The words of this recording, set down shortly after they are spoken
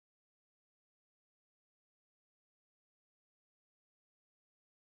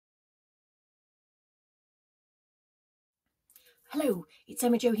Hello, it's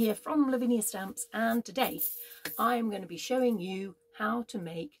Emma Jo here from Lavinia Stamps, and today I'm going to be showing you how to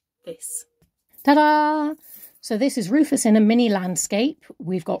make this. Ta-da! So this is Rufus in a mini landscape.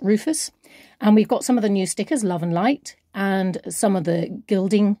 We've got Rufus and we've got some of the new stickers, Love and Light, and some of the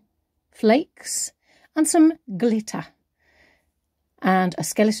gilding flakes and some glitter. And a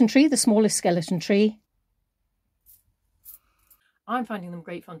skeleton tree, the smallest skeleton tree. I'm finding them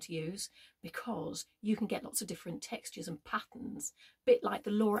great fun to use because you can get lots of different textures and patterns, a bit like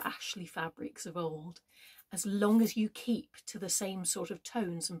the Laura Ashley fabrics of old, as long as you keep to the same sort of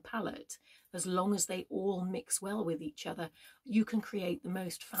tones and palette, as long as they all mix well with each other, you can create the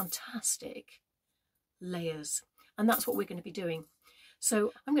most fantastic layers. And that's what we're going to be doing.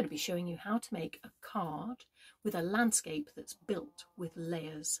 So I'm going to be showing you how to make a card with a landscape that's built with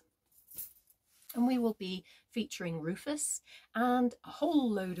layers. And we will be featuring Rufus and a whole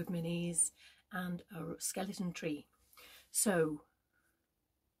load of minis and a skeleton tree. So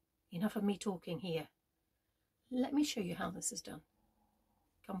enough of me talking here. Let me show you how this is done.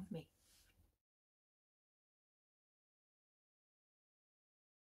 Come with me.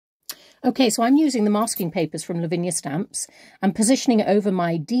 Okay, so I'm using the masking papers from Lavinia Stamps and positioning it over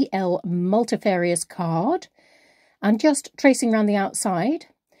my DL multifarious card and just tracing around the outside.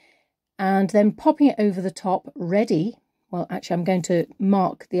 And then popping it over the top, ready. Well, actually, I'm going to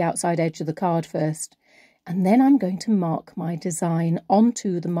mark the outside edge of the card first. And then I'm going to mark my design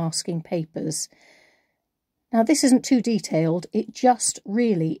onto the masking papers. Now, this isn't too detailed. It just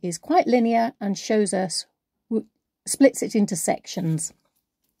really is quite linear and shows us, splits it into sections.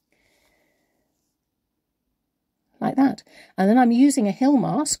 Like that. And then I'm using a hill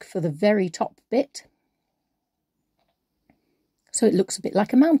mask for the very top bit. So it looks a bit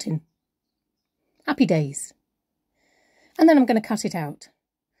like a mountain. Happy days. And then I'm going to cut it out.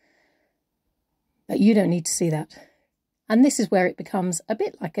 But you don't need to see that. And this is where it becomes a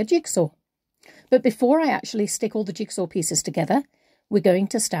bit like a jigsaw. But before I actually stick all the jigsaw pieces together, we're going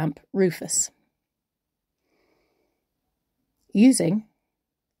to stamp Rufus. Using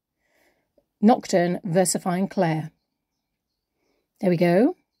Nocturne Versifying Clair. There we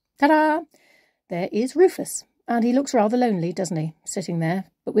go. Ta-da! There is Rufus. And he looks rather lonely, doesn't he? Sitting there.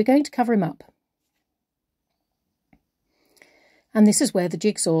 But we're going to cover him up. And this is where the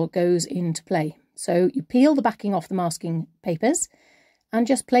jigsaw goes into play. So you peel the backing off the masking papers and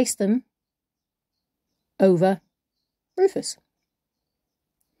just place them over Rufus.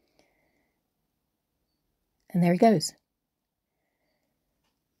 And there he goes.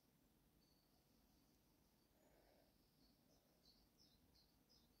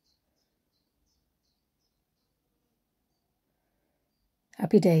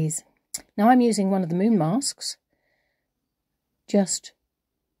 Happy days. Now I'm using one of the moon masks just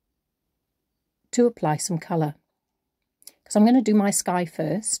to apply some colour, because I'm going to do my sky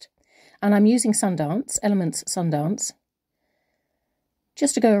first, and I'm using Sundance, Elements Sundance,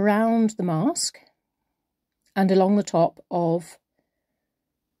 just to go around the mask and along the top of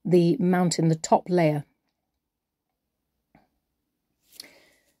the mountain, the top layer.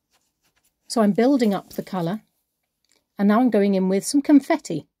 So I'm building up the colour, and now I'm going in with some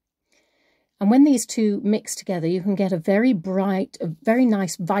confetti. And when these two mix together, you can get a very bright, a very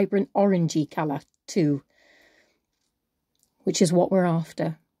nice, vibrant orangey colour too, which is what we're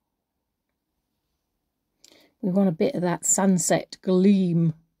after. We want a bit of that sunset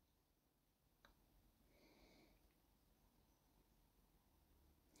gleam.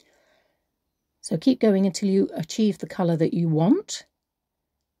 So keep going until you achieve the colour that you want.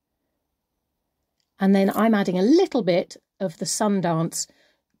 And then I'm adding a little bit of the Sundance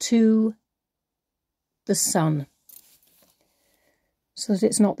to the sun, so that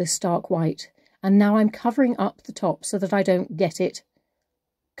it's not this stark white. And now I'm covering up the top so that I don't get it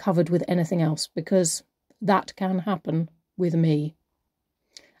covered with anything else, because that can happen with me.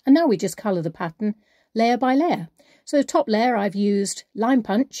 And now we just colour the pattern layer by layer. So the top layer I've used lime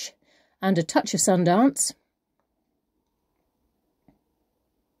punch and a touch of Sundance.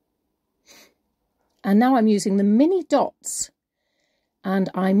 And now I'm using the mini dots, and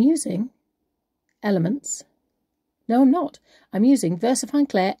I'm using Elements. No, I'm not. I'm using Versifying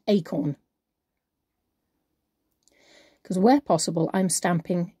Clair Acorn, because where possible I'm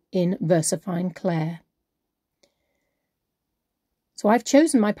stamping in Versifying Clair. So I've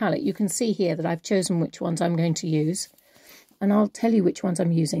chosen my palette. You can see here that I've chosen which ones I'm going to use, and I'll tell you which ones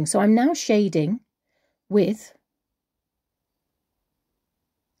I'm using. So I'm now shading with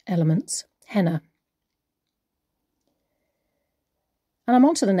Elements Henna. And I'm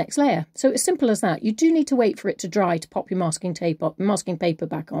on to the next layer. So it's simple as that. You do need to wait for it to dry to pop your masking paper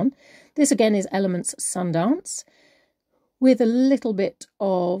back on. This again is Elements Sundance with a little bit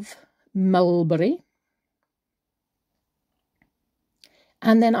of mulberry.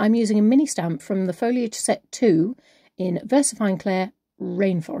 And then I'm using a mini stamp from the Foliage Set 2 in VersaFine Clair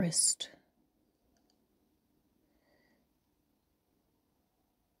Rainforest.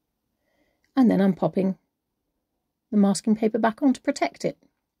 And then I'm popping the masking paper back on to protect it.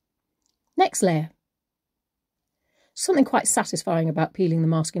 Next layer. Something quite satisfying about peeling the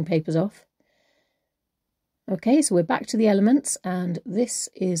masking papers off. Okay, so we're back to the elements, and this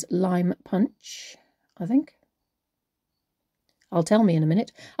is Lime Punch, I think. I'll tell me in a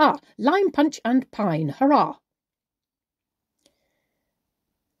minute. Ah, Lime Punch and Pine, hurrah!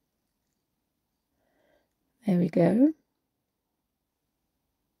 There we go.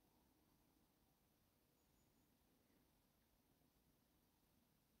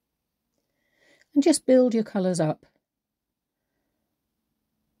 And just build your colours up.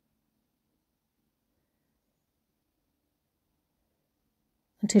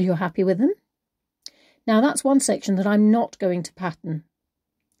 Until you're happy with them. Now that's one section that I'm not going to pattern.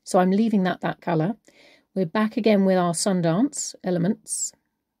 So I'm leaving that colour. We're back again with our Sundance elements.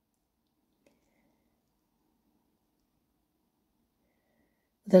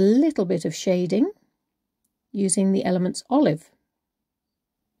 With a little bit of shading using the elements Olive.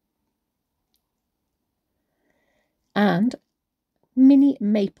 And mini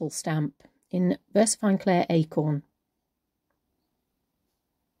maple stamp in VersaFine Clair Acorn.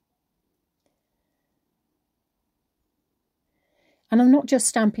 And I'm not just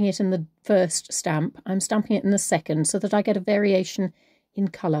stamping it in the first stamp, I'm stamping it in the second so that I get a variation in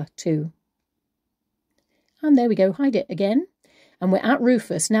colour too. And there we go, hide it again. And we're at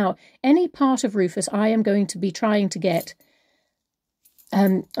Rufus. Now, any part of Rufus I am going to be trying to get,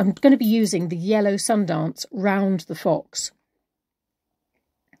 I'm going to be using the yellow Sundance round the fox.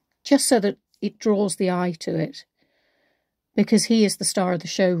 Just so that it draws the eye to it. Because he is the star of the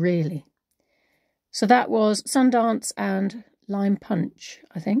show, really. So that was Sundance and Lime Punch,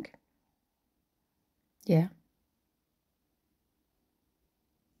 I think. Yeah.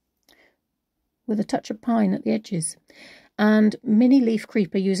 With a touch of pine at the edges. And Mini Leaf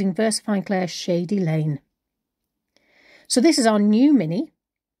Creeper using VersaFine Clair Shady Lane. So this is our new mini,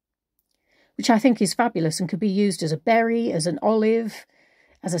 which I think is fabulous and could be used as a berry, as an olive,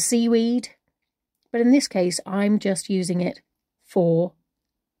 as a seaweed. But in this case, I'm just using it for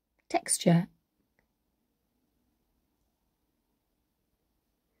texture.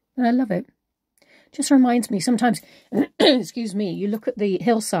 And I love it. Just reminds me sometimes, excuse me, you look at the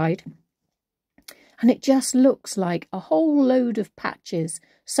hillside and it just looks like a whole load of patches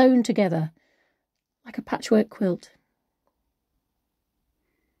sewn together like a patchwork quilt.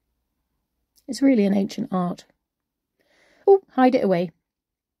 It's really an ancient art. Oh, hide it away.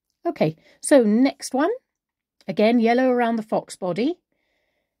 Okay, so next one. Again, yellow around the fox body.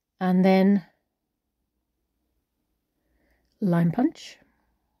 And then Lime Punch.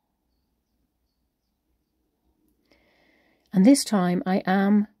 And this time I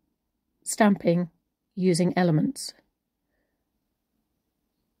am stamping using elements.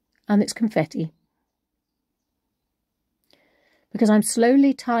 And it's confetti. Because I'm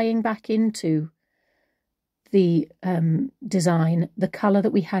slowly tying back into the design the colour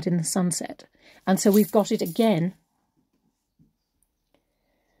that we had in the sunset. And so we've got it again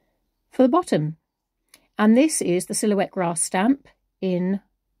for the bottom. And this is the Silhouette Grass stamp in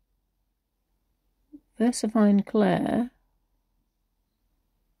VersaFine Clair.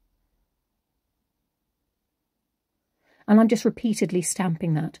 And I'm just repeatedly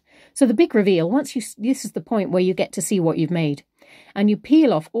stamping that. So the big reveal, this is the point where you get to see what you've made. And you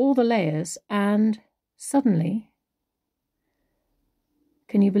peel off all the layers and suddenly,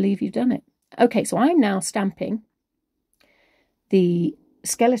 can you believe you've done it? Okay, so I'm now stamping the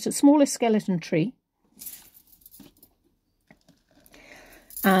smallest skeleton tree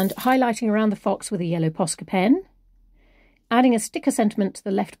and highlighting around the fox with a yellow Posca pen, adding a sticker sentiment to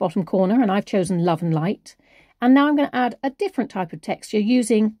the left bottom corner, and I've chosen Love and Light. And now I'm going to add a different type of texture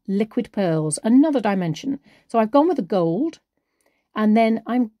using liquid pearls, another dimension. So I've gone with a gold, and then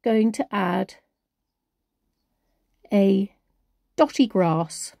I'm going to add a dotty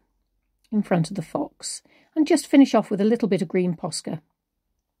grass in front of the fox and just finish off with a little bit of green Posca.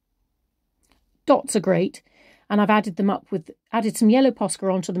 Dots are great, and I've added them up with some yellow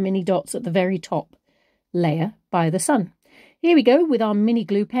Posca onto the mini dots at the very top layer by the sun. Here we go with our mini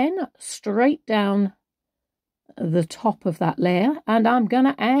glue pen straight down the top of that layer, and I'm going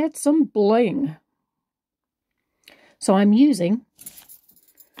to add some bling. So I'm using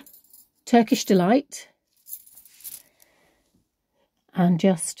Turkish Delight and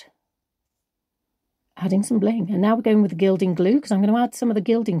just Adding some bling. And now we're going with the gilding glue because I'm going to add some of the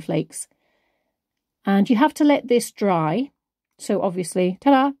gilding flakes. And you have to let this dry. So obviously,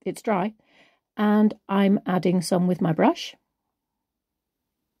 ta-da, it's dry. And I'm adding some with my brush.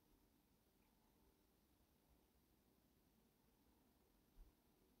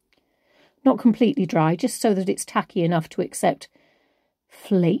 Not completely dry, just so that it's tacky enough to accept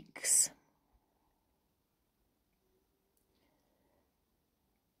flakes.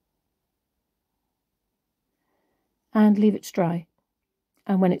 And leave it dry.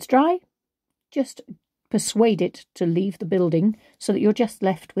 And when it's dry, just persuade it to leave the building so that you're just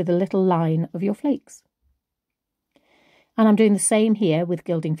left with a little line of your flakes. And I'm doing the same here with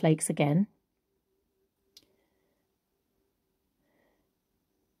gilding flakes again.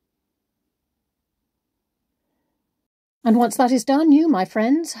 And once that is done, you, my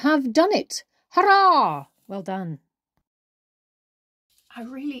friends, have done it. Hurrah! Well done. I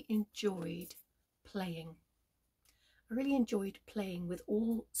really enjoyed playing. I really enjoyed playing with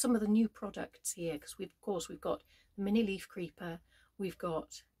some of the new products here because we've got the mini leaf creeper, we've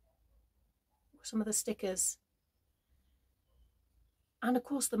got some of the stickers, and of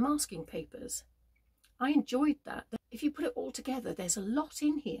course the masking papers. I enjoyed that. If you put it all together, there's a lot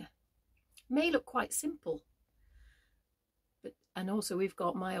in here. It may look quite simple, and also we've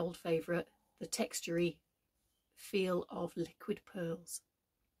got my old favourite, the textury feel of liquid pearls.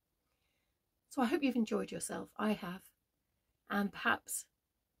 So I hope you've enjoyed yourself. I have. And perhaps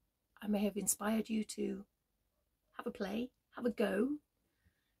I may have inspired you to have a play, have a go,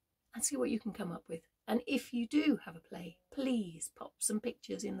 and see what you can come up with. And if you do have a play, please pop some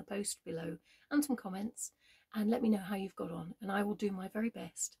pictures in the post below and some comments and let me know how you've got on. And I will do my very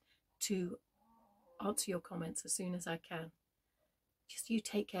best to answer your comments as soon as I can. Just you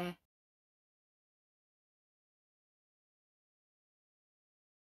take care